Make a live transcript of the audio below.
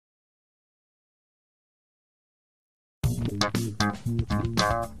What's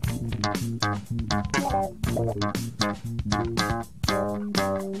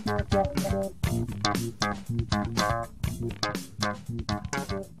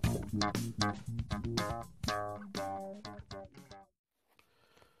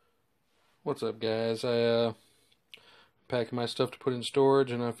up, guys? I packing my stuff to put in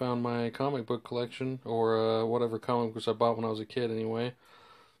storage, and I found my comic book collection, or whatever comic books I bought when I was a kid anyway.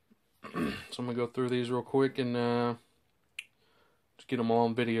 So I'm gonna go through these real quick and just get them all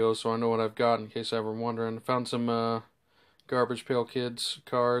on video so I know what I've got in case I ever wondering. I found some Garbage Pail Kids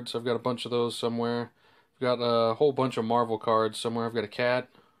cards. I've got a bunch of those somewhere. I've got a whole bunch of Marvel cards somewhere. I've got a cat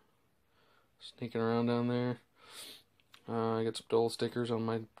sneaking around down there. I got some Dole stickers on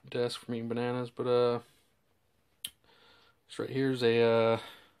my desk from eating bananas, but this right here's a, if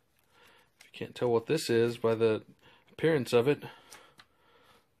you can't tell what this is by the appearance of it,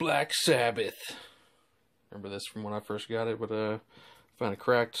 Black Sabbath. Remember this from when I first got it, but found a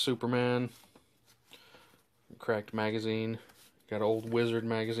cracked Superman, cracked magazine, got an old Wizard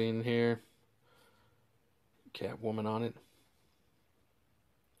magazine in here, Catwoman on it.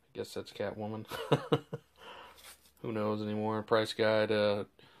 I guess that's Catwoman. Who knows anymore? Price guide,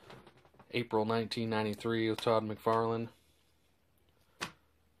 April 1993 with Todd McFarlane.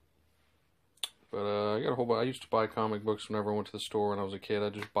 But I got a whole bunch. I used to buy comic books whenever I went to the store when I was a kid.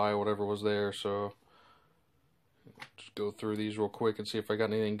 I'd just buy whatever was there. So just go through these real quick and see if I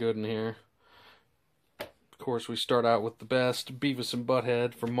got anything good in here. Of course, we start out with the best, Beavis and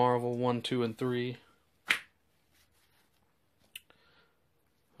Butthead from Marvel 1, 2, and 3.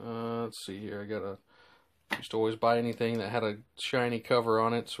 Let's see here. I used to always buy anything that had a shiny cover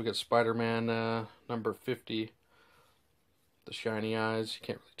on it. So we got Spider-Man number 50. The shiny eyes, you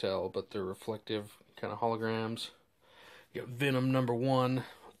can't really tell, but they're reflective kind of holograms. You got Venom number 1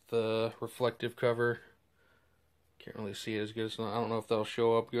 with the reflective cover. Can't really see it as good as I don't know if that'll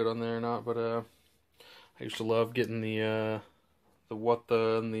show up good on there or not, but I used to love getting the What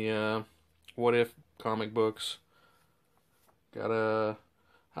The and the What If comic books. Got I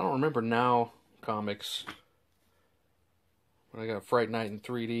don't remember Now comics. But I got Fright Night in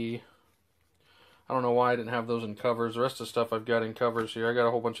 3D. I don't know why I didn't have those in covers. The rest of the stuff I've got in covers here. I got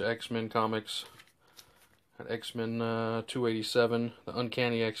a whole bunch of X-Men comics. Got X-Men 287, the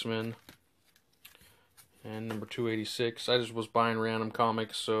Uncanny X-Men, and number 286. I just was buying random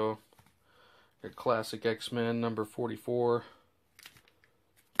comics, so got Classic X-Men number 44,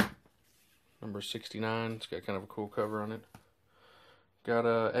 number 69. It's got kind of a cool cover on it. Got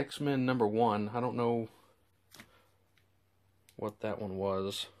X-Men number 1. I don't know what that one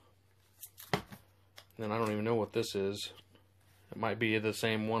was. And I don't even know what this is. It might be the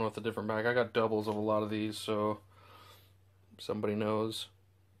same one with a different back. I got doubles of a lot of these, so somebody knows.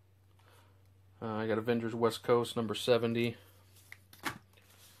 I got Avengers West Coast number 70.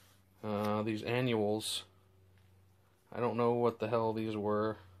 These annuals. I don't know what the hell these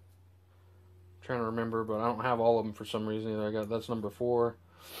were. I'm trying to remember, but I don't have all of them for some reason either. That's number 4.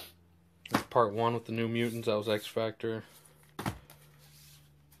 That's part 1 with the New Mutants. That was X Factor.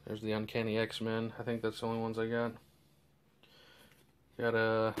 There's the Uncanny X-Men. I think that's the only ones I got. Got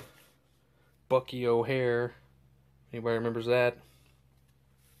a Bucky O'Hare. Anybody remembers that?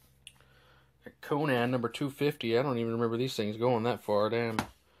 Got Conan number 250. I don't even remember these things going that far. Damn.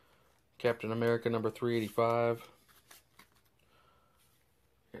 Captain America number 385.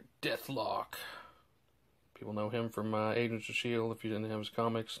 Got Deathlock. People know him from Agents of S.H.I.E.L.D. if you didn't have his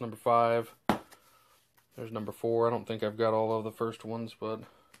comics. Number 5. There's number 4. I don't think I've got all of the first ones, but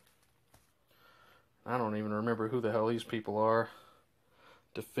I don't even remember who the hell these people are.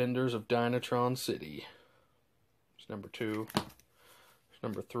 Defenders of Dynatron City. It's number 2. There's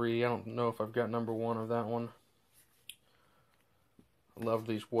number 3. I don't know if I've got number 1 of that one. I love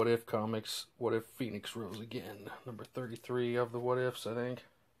these What If comics. What If Phoenix Rose Again. Number 33 of the What Ifs, I think.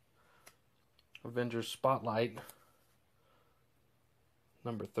 Avengers Spotlight.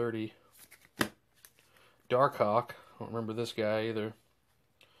 Number 30. Darkhawk. I don't remember this guy either.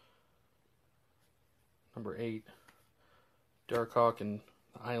 Number 8. Darkhawk and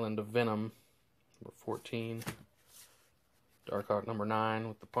the Island of Venom. Number 14. Darkhawk number 9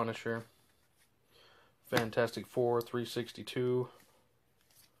 with the Punisher. Fantastic Four 362.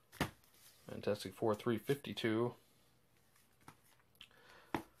 Fantastic Four 352.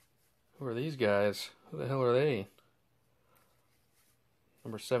 Who are these guys? Who the hell are they?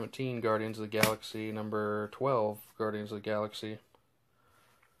 Number 17, Guardians of the Galaxy. Number 12, Guardians of the Galaxy.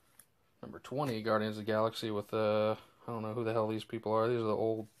 Number 20, Guardians of the Galaxy with, I don't know who the hell these people are. These are the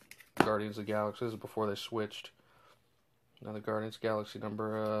old Guardians of the Galaxy. This is before they switched. Another Guardians of the Galaxy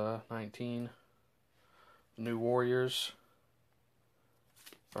number 19. New Warriors.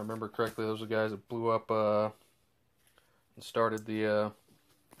 If I remember correctly, those are the guys that blew up and started the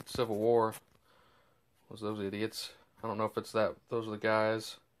Civil War. Was those idiots? I don't know if it's that. Those are the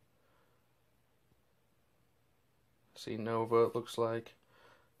guys. See Nova, it looks like.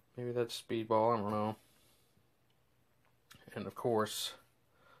 Maybe that's Speedball, I don't know. And of course,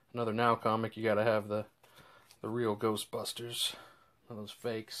 another Now comic, you gotta have the real Ghostbusters. None of those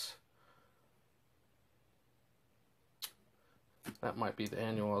fakes. That might be the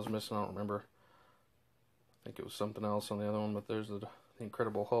annual I was missing, I don't remember. I think it was something else on the other one, but there's the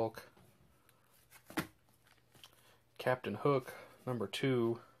Incredible Hulk. Captain Hook, number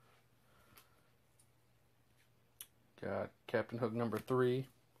 2. Got Captain Hook number 3.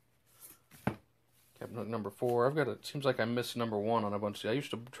 Captain Hook number 4. I've got it seems like I missed number 1 on a bunch. I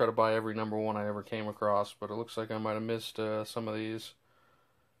used to try to buy every number 1 I ever came across, but it looks like I might have missed some of these.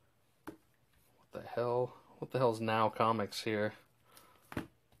 What the hell? What the hell's Now Comics here?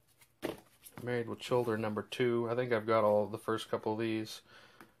 Married with Children number 2. I think I've got all the first couple of these.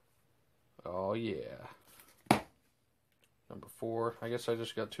 Oh yeah. Number 4. I guess I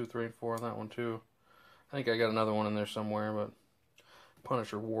just got 2, 3, and 4 on that one too. I think I got another one in there somewhere, but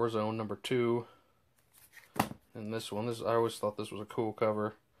Punisher Warzone number 2. And this one, I always thought this was a cool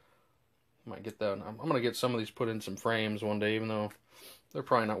cover. Might get that. I'm gonna get some of these put in some frames one day, even though they're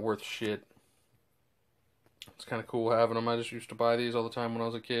probably not worth shit. It's kind of cool having them. I just used to buy these all the time when I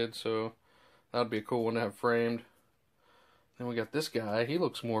was a kid, so that would be a cool one to have framed. Then we got this guy. He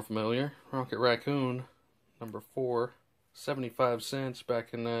looks more familiar. Rocket Raccoon number 4. 75 cents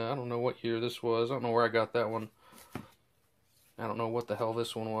back in, I don't know what year this was. I don't know where I got that one. I don't know what the hell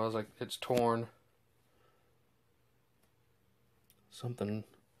this one was. Like, it's torn. Something,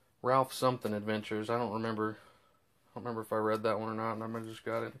 Ralph something Adventures. I don't remember. I don't remember if I read that one or not, and I might have just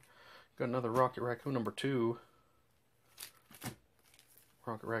got it. Got another Rocket Raccoon number 2.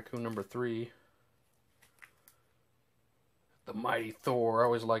 Rocket Raccoon number 3. The Mighty Thor. I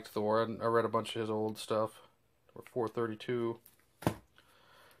always liked Thor. I read a bunch of his old stuff. Number 432.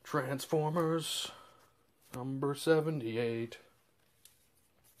 Transformers number 78.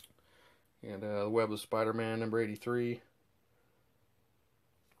 And the Web of Spider-Man number 83.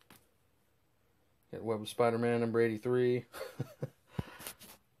 Got Web of Spider-Man number 83.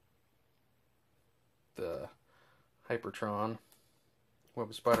 The Hypertron. Web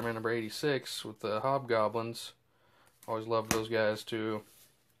of Spider-Man number 86 with the Hobgoblins. Always loved those guys too.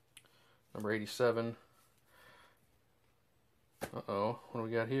 Number 87. Uh-oh, what do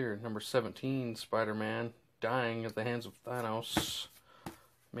we got here? Number 17, Spider-Man, dying at the hands of Thanos.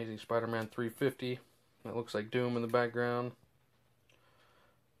 Amazing Spider-Man 350. That looks like Doom in the background.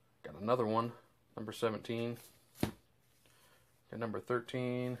 Got another one, number 17. Got number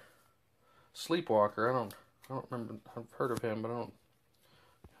 13. Sleepwalker, I don't remember, I've heard of him, but I don't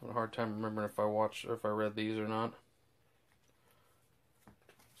have a hard time remembering if I watched or if I read these or not.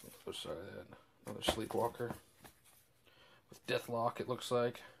 So other side of that, another Sleepwalker. With Deathlock, it looks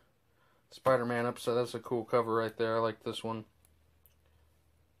like. Spider-Man upside, that's a cool cover right there. I like this one.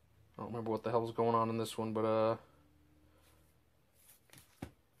 I don't remember what the hell's going on in this one, but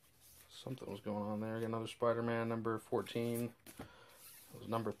something was going on there. Got another Spider-Man, number 14. It was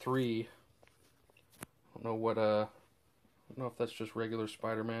number 3. I don't know what, I don't know if that's just regular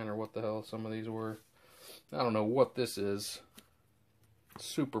Spider-Man or what the hell some of these were. I don't know what this is.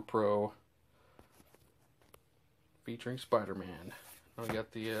 Super Pro. Featuring Spider-Man. We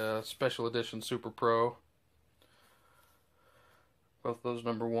got the special edition Super Pro. Both those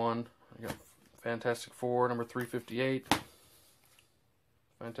number 1. I got Fantastic Four number 358.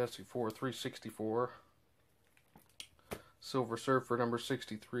 Fantastic Four 364. Silver Surfer number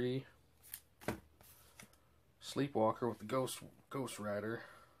 63. Sleepwalker with the Ghost Rider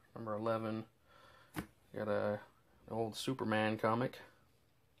number 11. Got an old Superman comic.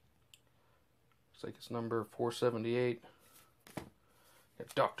 Looks like it's number 478.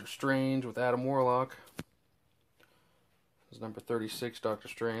 Got Doctor Strange with Adam Warlock. This is number 36, Doctor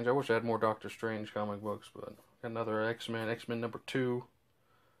Strange. I wish I had more Doctor Strange comic books, but got another X-Men. X-Men number 2.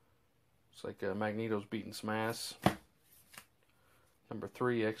 It's like Magneto's beating some ass. Number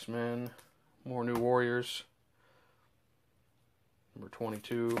 3, X-Men. More New Warriors. Number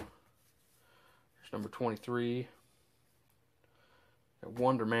 22. Here's number 23. Got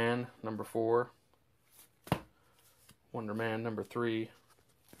Wonder Man, number 4. Wonder Man, number 3.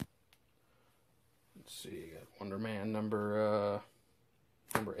 Let's see, got Wonder Man, number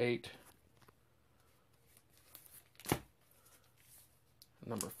 8.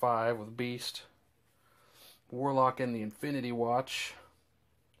 Number 5 with Beast. Warlock and the Infinity Watch.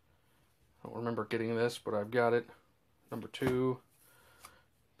 I don't remember getting this, but I've got it. Number 2.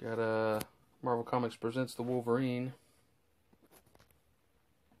 Got Marvel Comics Presents the Wolverine.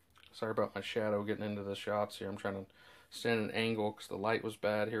 Sorry about my shadow getting into the shots here. I'm trying to stand at an angle because the light was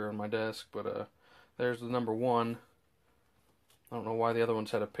bad here on my desk. But there's the number 1. I don't know why the other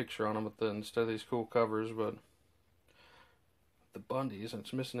ones had a picture on them instead of these cool covers, but the Bundys, and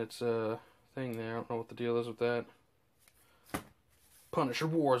it's missing its thing there. I don't know what the deal is with that. Punisher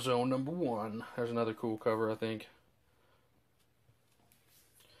Warzone number 1. There's another cool cover, I think.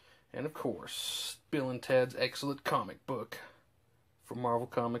 And of course, Bill and Ted's Excellent Comic Book from Marvel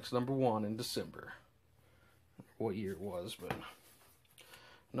Comics number 1 in December. What year it was, but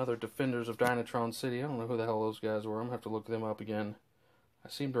another Defenders of Dynatron City. I don't know who the hell those guys were. I'm gonna have to look them up again. I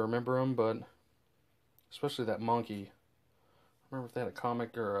seem to remember them, but especially that monkey. I remember if they had a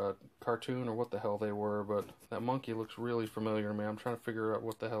comic or a cartoon or what the hell they were, but that monkey looks really familiar to me. I'm trying to figure out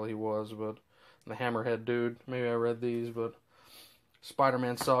what the hell he was, but the Hammerhead dude. Maybe I read these, but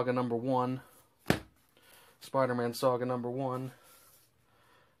Spider-Man Saga number 1. Spider-Man Saga number 1.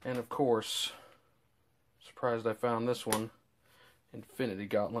 And of course, surprised I found this one, Infinity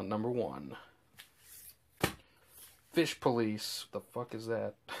Gauntlet number 1. Fish Police, what the fuck is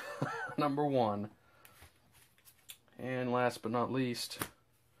that? Number 1. And last but not least,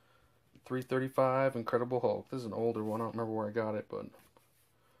 335 Incredible Hulk. This is an older one. I don't remember where I got it, but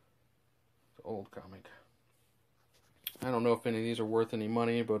it's an old comic. I don't know if any of these are worth any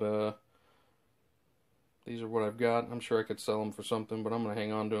money, but these are what I've got. I'm sure I could sell them for something, but I'm going to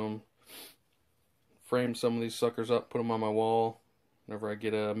hang on to them. Frame some of these suckers up, put them on my wall. Whenever I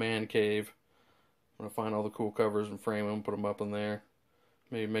get a man cave, I'm going to find all the cool covers and frame them, put them up in there.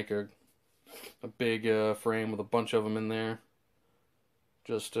 Maybe make a big frame with a bunch of them in there.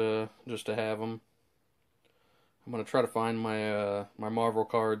 Just to have them. I'm going to try to find my my Marvel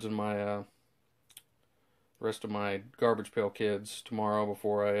cards and my rest of my Garbage Pail Kids tomorrow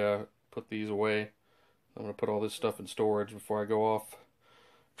before I put these away. I'm going to put all this stuff in storage before I go off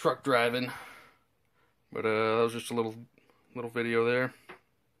truck driving. But that was just a little video there.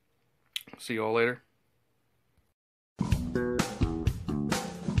 See you all later.